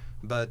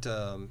 but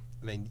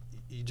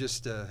you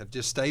just have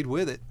just stayed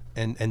with it,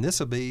 and this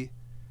will be.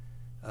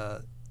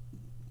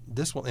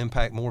 This will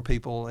impact more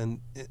people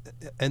in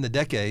the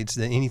decades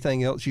than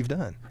anything else you've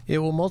done. It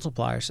will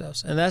multiply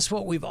ourselves, and that's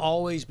what we've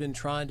always been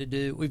trying to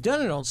do. We've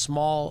done it on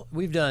small.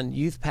 We've done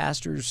youth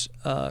pastors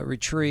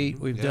retreat.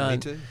 We've done. Me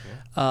too.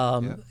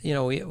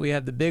 Yeah. We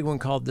have the big one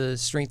called the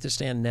Strength to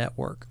Stand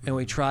Network, and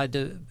we tried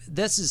to.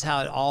 This is how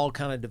it all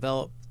kind of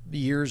developed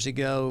years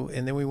ago,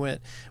 and then we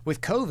went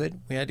with COVID.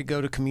 We had to go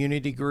to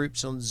community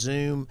groups on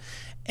Zoom.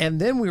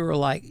 And then we were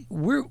like,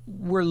 we're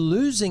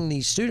losing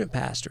these student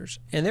pastors,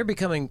 and they're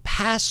becoming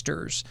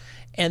pastors,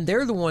 and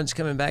they're the ones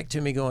coming back to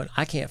me going,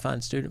 I can't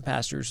find student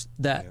pastors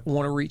that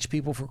want to reach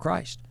people for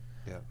Christ.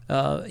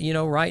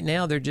 Yeah. Right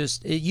now it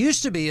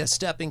used to be a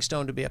stepping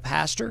stone to be a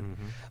pastor,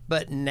 mm-hmm.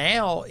 but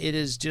now it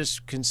is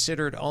just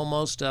considered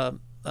almost a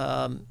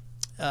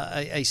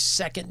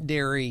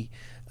secondary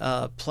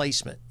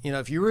placement.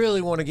 If you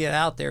really want to get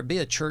out there, be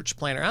a church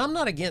planter. I'm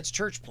not against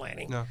church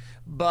planting, no.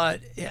 But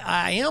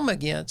I am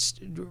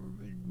against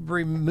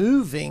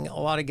removing a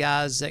lot of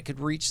guys that could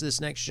reach this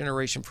next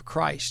generation for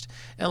Christ.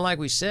 And like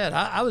we said,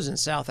 I was in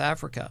South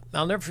Africa.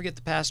 I'll never forget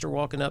the pastor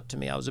walking up to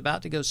me. I was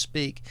about to go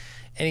speak,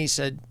 And he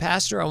said,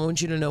 Pastor, I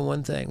want you to know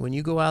one thing. When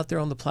you go out there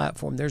on the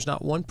platform, there's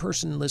not one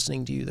person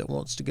listening to you that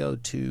wants to go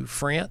to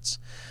France,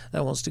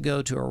 that wants to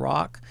go to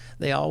Iraq.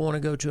 They all want to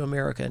go to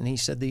America. And he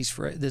said this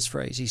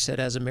phrase. He said,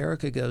 as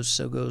America goes,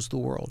 so goes the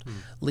world.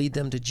 Lead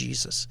them to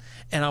Jesus.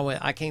 And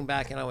I came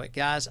back and I went,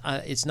 guys,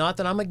 it's not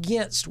that I'm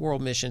against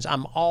world missions.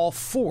 I'm all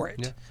for it.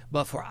 Yeah.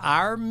 But for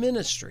our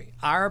ministry,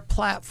 our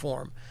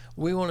platform,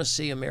 we want to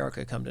see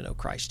America come to know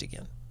Christ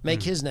again.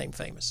 Make his name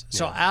famous.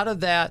 So out of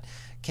that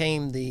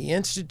came the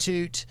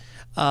Institute,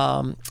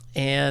 and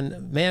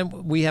man,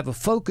 we have a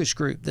focus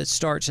group that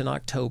starts in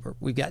October.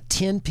 We've got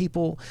 10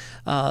 people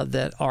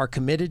that are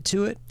committed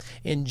to it.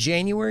 In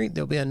January,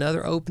 there'll be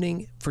another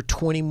opening for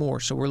 20 more.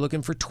 So we're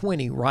looking for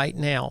 20 right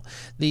now.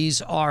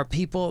 These are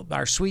people,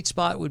 our sweet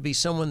spot would be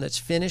someone that's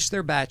finished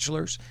their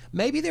bachelor's.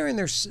 Maybe they're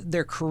in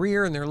their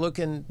career and they're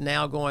looking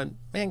now going,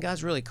 man,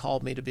 God's really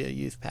called me to be a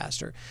youth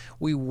pastor.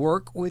 We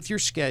work with your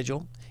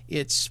schedule.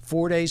 It's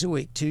 4 days a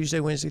week, Tuesday,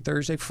 Wednesday,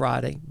 Thursday,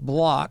 Friday,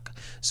 block.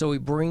 So we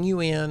bring you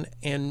in.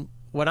 And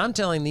what I'm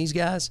telling these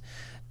guys,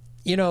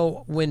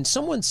 when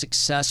someone's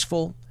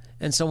successful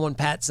and someone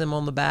pats them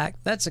on the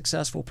back, that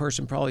successful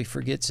person probably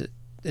forgets it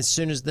as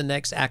soon as the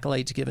next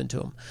accolade's given to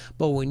them.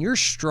 But when you're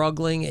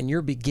struggling and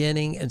you're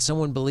beginning and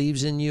someone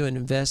believes in you and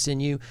invests in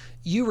you,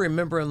 you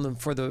remember them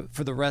for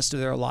the rest of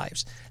their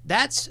lives.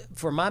 That's,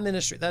 for my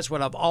ministry, that's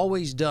what I've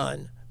always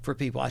done for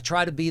people. I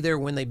try to be there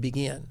when they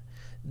begin.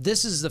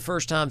 This is the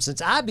first time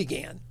since I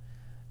began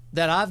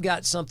that I've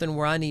got something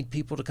where I need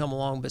people to come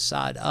along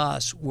beside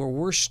us where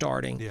we're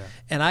starting. Yeah.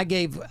 And I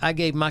gave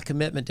my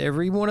commitment to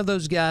every one of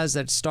those guys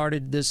that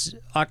started this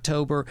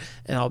October,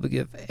 and I'll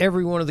give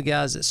every one of the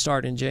guys that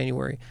start in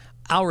January.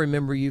 I'll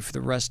remember you for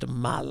the rest of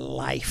my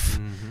life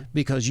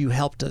because you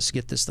helped us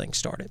get this thing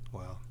started.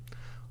 Wow.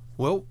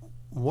 Well,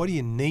 what do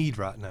you need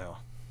right now?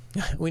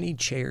 We need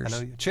chairs.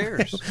 I know,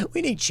 chairs.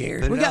 We need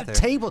chairs. We got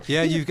tables.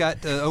 Yeah, you've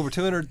got over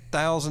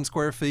 200,000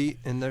 square feet,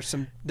 and there's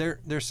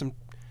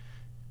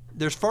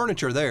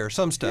furniture there,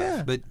 some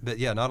stuff, but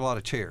yeah, not a lot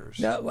of chairs.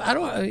 No, I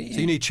don't. So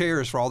you need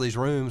chairs for all these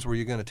rooms where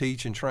you're going to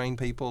teach and train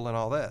people and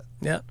all that.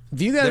 Yeah,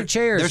 if you got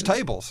chairs, there's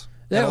tables.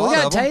 Yeah, we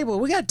got tables.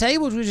 We got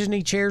tables. We just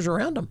need chairs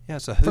around them. Yeah,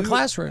 so for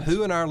classrooms.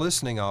 Who in our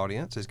listening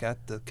audience has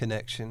got the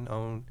connection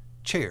on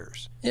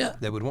chairs? Yeah,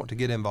 that would want to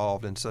get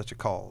involved in such a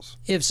cause.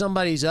 If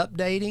somebody's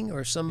updating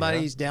or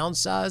somebody's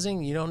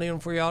downsizing, you don't need them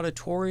for your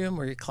auditorium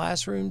or your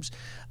classrooms.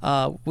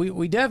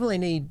 We definitely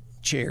need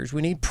chairs.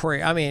 We need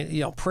prayer. I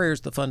mean, prayer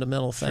is the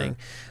fundamental thing.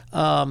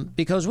 Sure.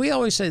 Because we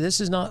always say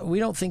we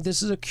don't think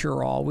this is a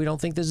cure-all. We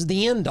don't think this is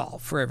the end-all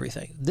for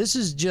everything. This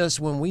is just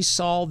when we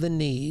saw the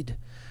need,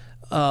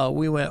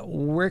 we went,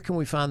 where can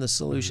we find the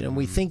solution? And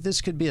we think this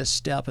could be a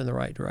step in the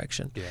right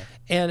direction. Yeah.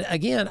 And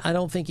again, I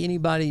don't think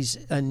anybody's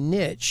a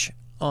niche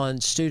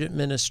on student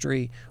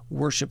ministry,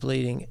 worship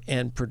leading,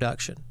 and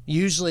production.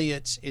 Usually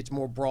it's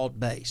more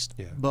broad-based,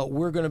 but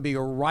we're going to be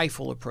a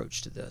rifle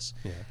approach to this.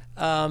 Yeah.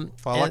 Well,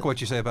 I like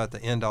what you say about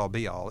the end-all,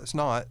 be-all. It's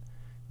not,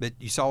 but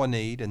you saw a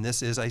need, and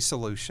this is a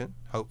solution.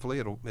 Hopefully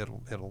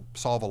it'll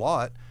solve a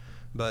lot.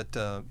 But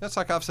that's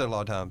like I've said a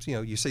lot of times.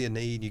 You see a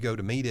need, you go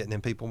to meet it, and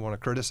then people want to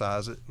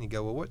criticize it, and you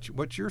go, "Well,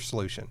 what's your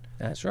solution?"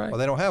 That's right. Well,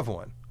 they don't have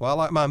one. Well, I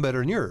like mine better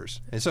than yours,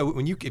 and so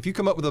if you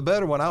come up with a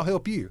better one, I'll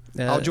help you.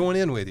 I'll join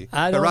in with you.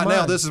 But right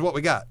now, this is what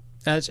we got.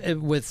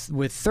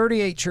 With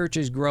 38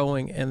 churches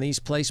growing and these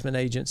placement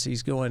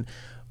agencies going,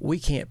 we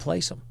can't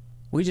place them.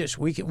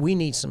 We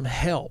need some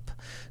help.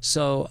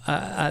 So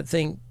I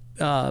think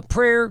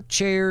prayer,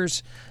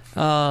 chairs.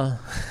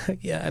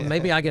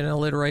 Maybe I can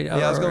alliterate. Yeah,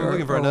 I was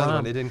looking for another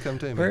one. It didn't come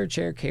to me. Prayer,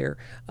 chair, care.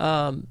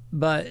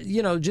 But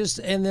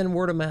and then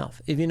word of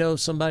mouth. If you know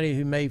somebody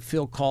who may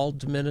feel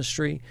called to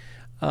ministry,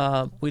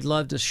 we'd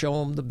love to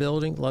show them the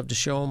building. Love to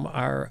show them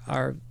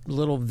our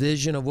little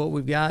vision of what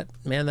we've got.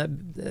 Man,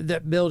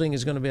 that building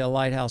is going to be a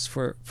lighthouse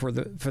for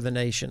the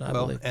nation. I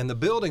believe. And the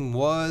building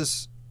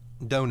was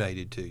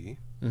donated to you.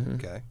 Mm-hmm.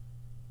 Okay.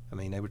 I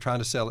mean, they were trying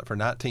to sell it for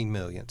 $19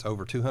 million. It's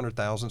over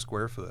 200,000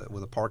 square foot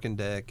with a parking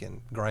deck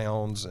and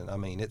grounds, and I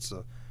mean, it's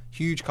a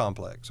huge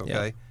complex.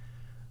 Okay,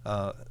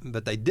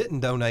 but they didn't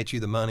donate you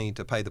the money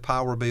to pay the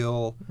power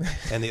bill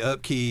and the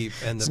upkeep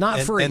and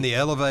and the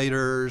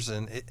elevators,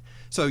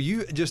 so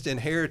you just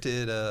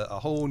inherited a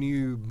whole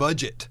new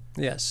budget.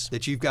 Yes,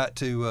 that you've got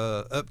to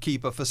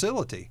upkeep a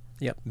facility.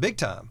 Yep, big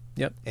time.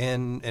 Yep,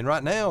 and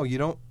right now you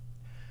don't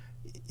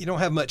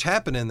have much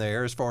happening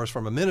there as far as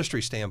from a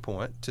ministry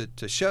standpoint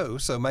to show.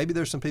 So maybe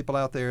there's some people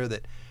out there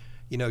that,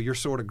 you're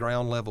sort of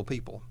ground level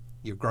people.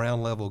 You're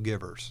ground level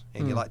givers,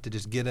 and you like to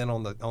just get in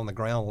on the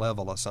ground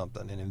level of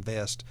something and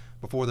invest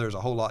before there's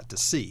a whole lot to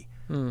see.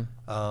 And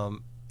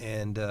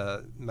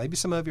maybe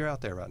some of you are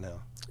out there right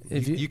now.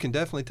 You can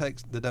definitely take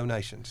the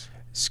donations.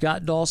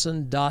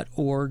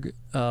 ScottDawson.org.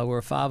 We're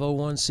a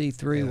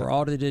 501c3. Yeah. We're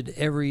audited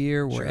every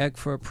year. We're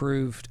ECFA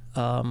approved.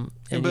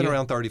 We've been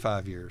around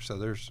 35 years, so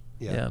there's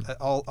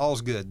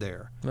all's good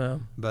there. Yeah.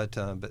 But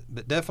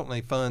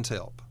definitely funds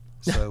help.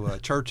 So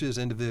churches,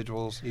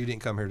 individuals, you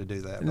didn't come here to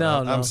do that.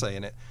 No. I'm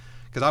saying it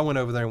because I went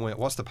over there and went,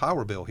 "What's the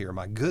power bill here?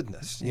 My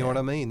goodness, you know what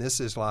I mean? This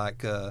is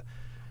like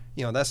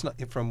that's not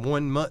from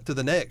 1 month to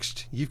the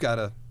next. You've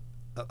got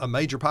a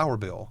major power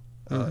bill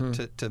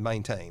to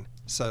maintain.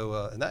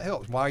 So and that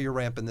helps while you're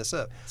ramping this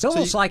up. It's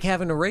almost like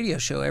having a radio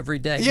show every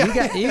day.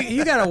 Yeah.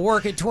 You got to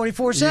work it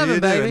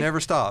 24/7, baby. It never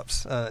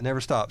stops.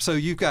 Never stops. So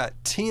you've got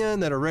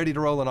 10 that are ready to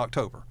roll in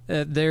October.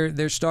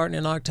 They're starting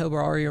in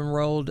October. Already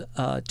enrolled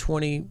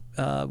 20.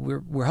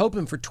 We're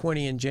hoping for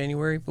 20 in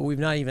January, but we've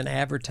not even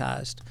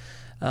advertised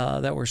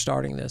that we're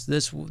starting this.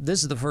 This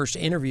is the first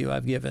interview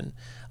I've given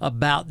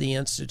about the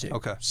Institute.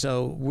 Okay.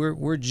 So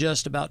we're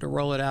just about to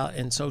roll it out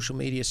in social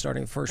media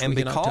starting the first week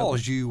in October. And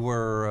because you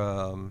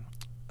were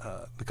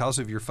because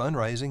of your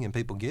fundraising and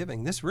people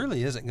giving, this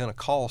really isn't going to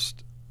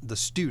cost the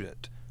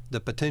student, the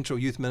potential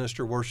youth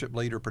minister, worship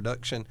leader,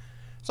 production.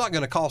 It's not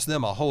going to cost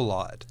them a whole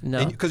lot.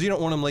 No. Because you don't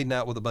want them leading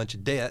out with a bunch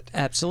of debt.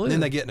 Absolutely. And then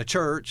they get in a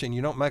church and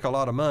you don't make a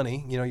lot of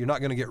money. You're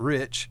not going to get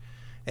rich.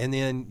 And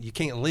then you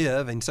can't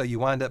live. And so you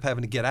wind up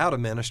having to get out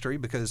of ministry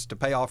because to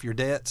pay off your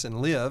debts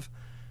and live.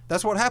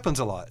 That's what happens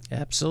a lot.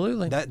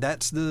 Absolutely.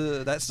 That's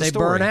the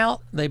story.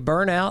 They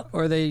burn out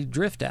or they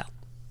drift out.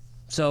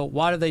 So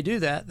why do they do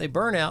that? They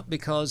burn out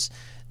because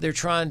they're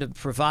trying to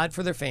provide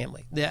for their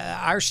family.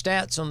 Our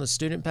stats on the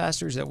student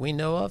pastors that we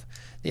know of,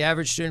 the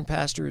average student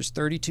pastor is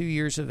 32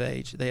 years of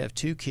age. They have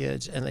 2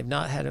 kids, and they've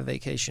not had a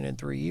vacation in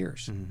 3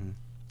 years. Mm-hmm.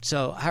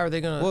 So how are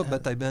they going to? Well,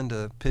 but they've been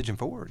to Pigeon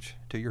Forge,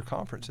 to your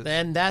conferences.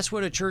 And that's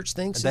what a church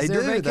thinks is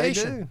their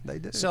vacation. They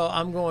do. So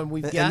I'm going,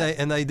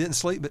 And they didn't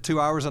sleep but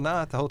 2 hours a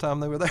night the whole time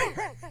they were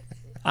there.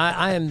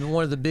 I am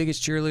one of the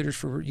biggest cheerleaders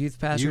for youth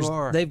pastors. You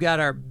are. They've got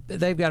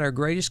our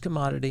greatest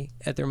commodity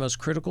at their most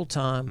critical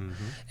time,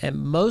 and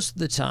most of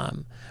the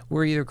time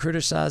we're either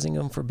criticizing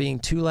them for being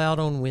too loud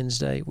on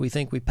Wednesday. We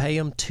think we pay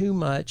them too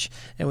much,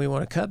 and we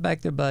want to cut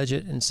back their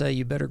budget and say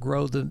you better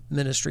grow the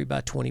ministry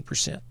by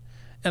 20%.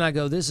 And I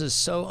go, this is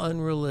so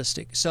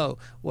unrealistic. So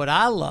what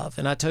I love,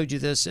 and I told you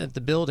this at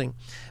the building,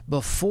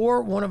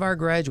 before one of our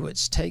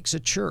graduates takes a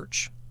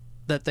church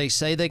that they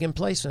say they can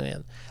place them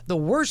in, the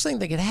worst thing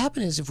that could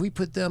happen is if we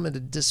put them in a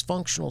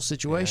dysfunctional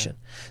situation.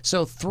 Yeah.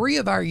 So 3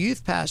 of our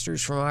youth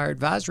pastors from our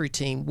advisory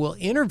team will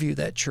interview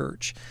that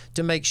church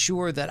to make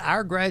sure that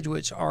our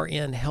graduates are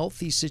in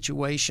healthy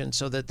situations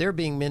so that they're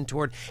being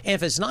mentored. And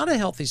if it's not a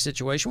healthy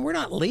situation, we're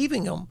not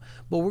leaving them,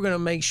 but we're going to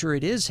make sure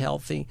it is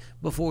healthy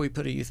before we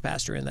put a youth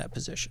pastor in that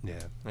position.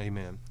 Yeah,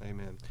 amen.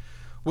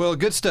 Well,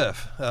 good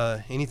stuff.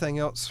 Anything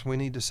else we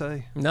need to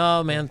say?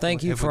 No, man.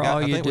 Thank you for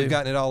all you do. I think we've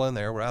gotten it all in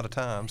there. We're out of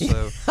time.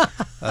 So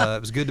it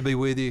was good to be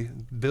with you.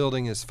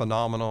 Building is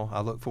phenomenal.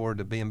 I look forward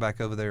to being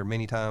back over there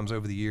many times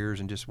over the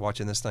years and just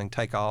watching this thing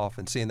take off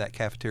and seeing that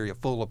cafeteria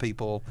full of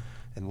people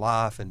and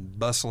life and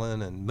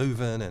bustling and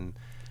moving and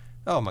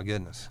oh, my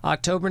goodness.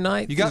 October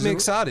 9th. You got me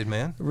excited,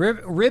 man.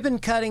 Ribbon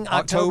cutting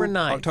October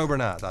 9th. October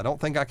 9th. I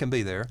don't think I can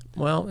be there.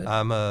 Well,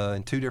 I'm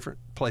in 2 different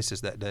places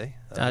that day.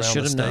 I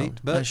should have known.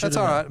 But that's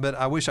all right. But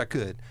I wish I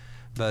could.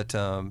 But,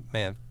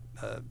 man,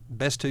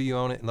 best to you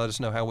on it and let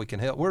us know how we can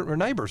help. We're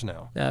neighbors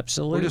now.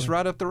 Absolutely. We're just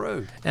right up the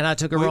road. And I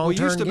took a wrong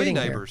turn used to getting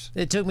be neighbors.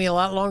 Here. It took me a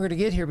lot longer to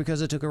get here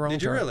because I took a wrong turn.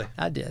 Did you really?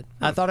 I did.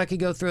 I thought I could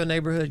go through a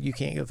neighborhood. You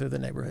can't go through the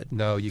neighborhood.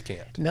 No, you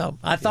can't. No,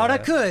 I thought I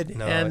could.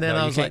 No, and then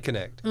I was you like,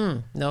 can't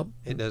connect. Nope.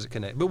 It doesn't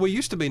connect. But we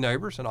used to be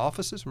neighbors in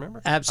offices,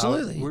 remember?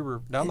 Absolutely. We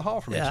were down the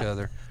hall from each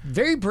other.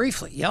 Very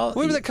briefly. Y'all.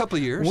 We were there a couple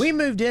of years. We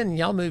moved in and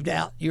y'all moved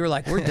out. You were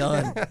like, we're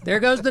done.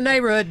 There goes the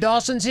neighborhood.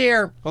 Dawson's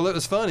here. Well, it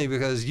was funny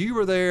because you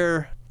were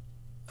there.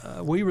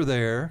 We were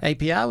there.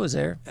 API was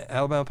there.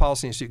 Alabama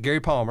Policy Institute. Gary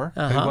Palmer,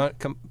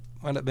 who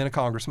wound up being a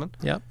congressman.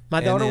 Yep.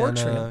 My daughter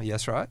works for him.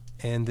 Yes, right.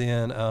 And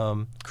then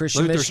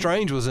Christian Luther Mission.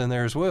 Strange was in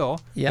there as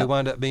well, who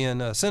wound up being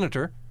a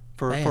senator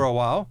for a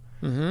while.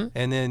 Mm-hmm.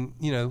 And then,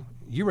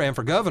 you ran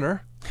for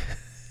governor.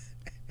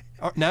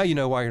 Now you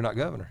know why you're not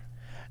governor.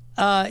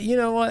 You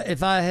know what?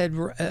 If I had,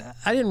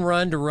 I didn't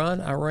run to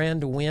run. I ran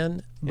to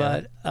win.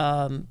 But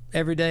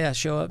every day I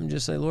show up and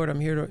just say, Lord, I'm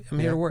here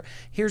to work.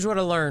 Here's what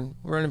I learned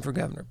running for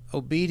governor: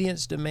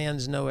 obedience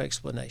demands no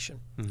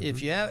explanation. Mm-hmm.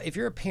 If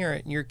you're a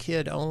parent and your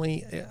kid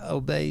only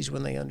obeys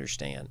when they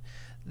understand,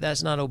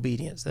 that's not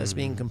obedience. That's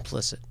being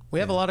complicit. We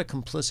have a lot of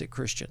complicit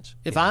Christians.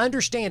 If I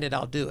understand it,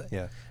 I'll do it.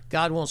 Yeah.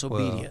 God wants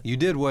obedience. You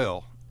did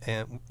well,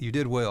 and you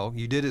did well.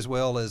 You did as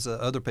well as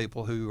other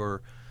people who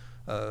are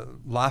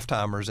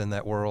lifetimers in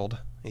that world.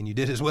 And you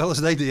did as well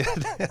as they did.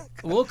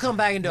 We'll come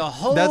back into a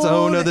whole... That's a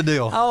whole nother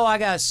deal. Oh, I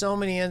got so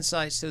many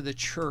insights to the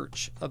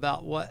church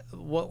about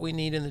what we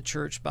need in the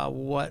church by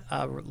what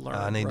I learned.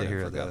 I need to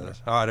hear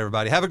those. All right,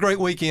 everybody. Have a great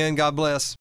weekend. God bless.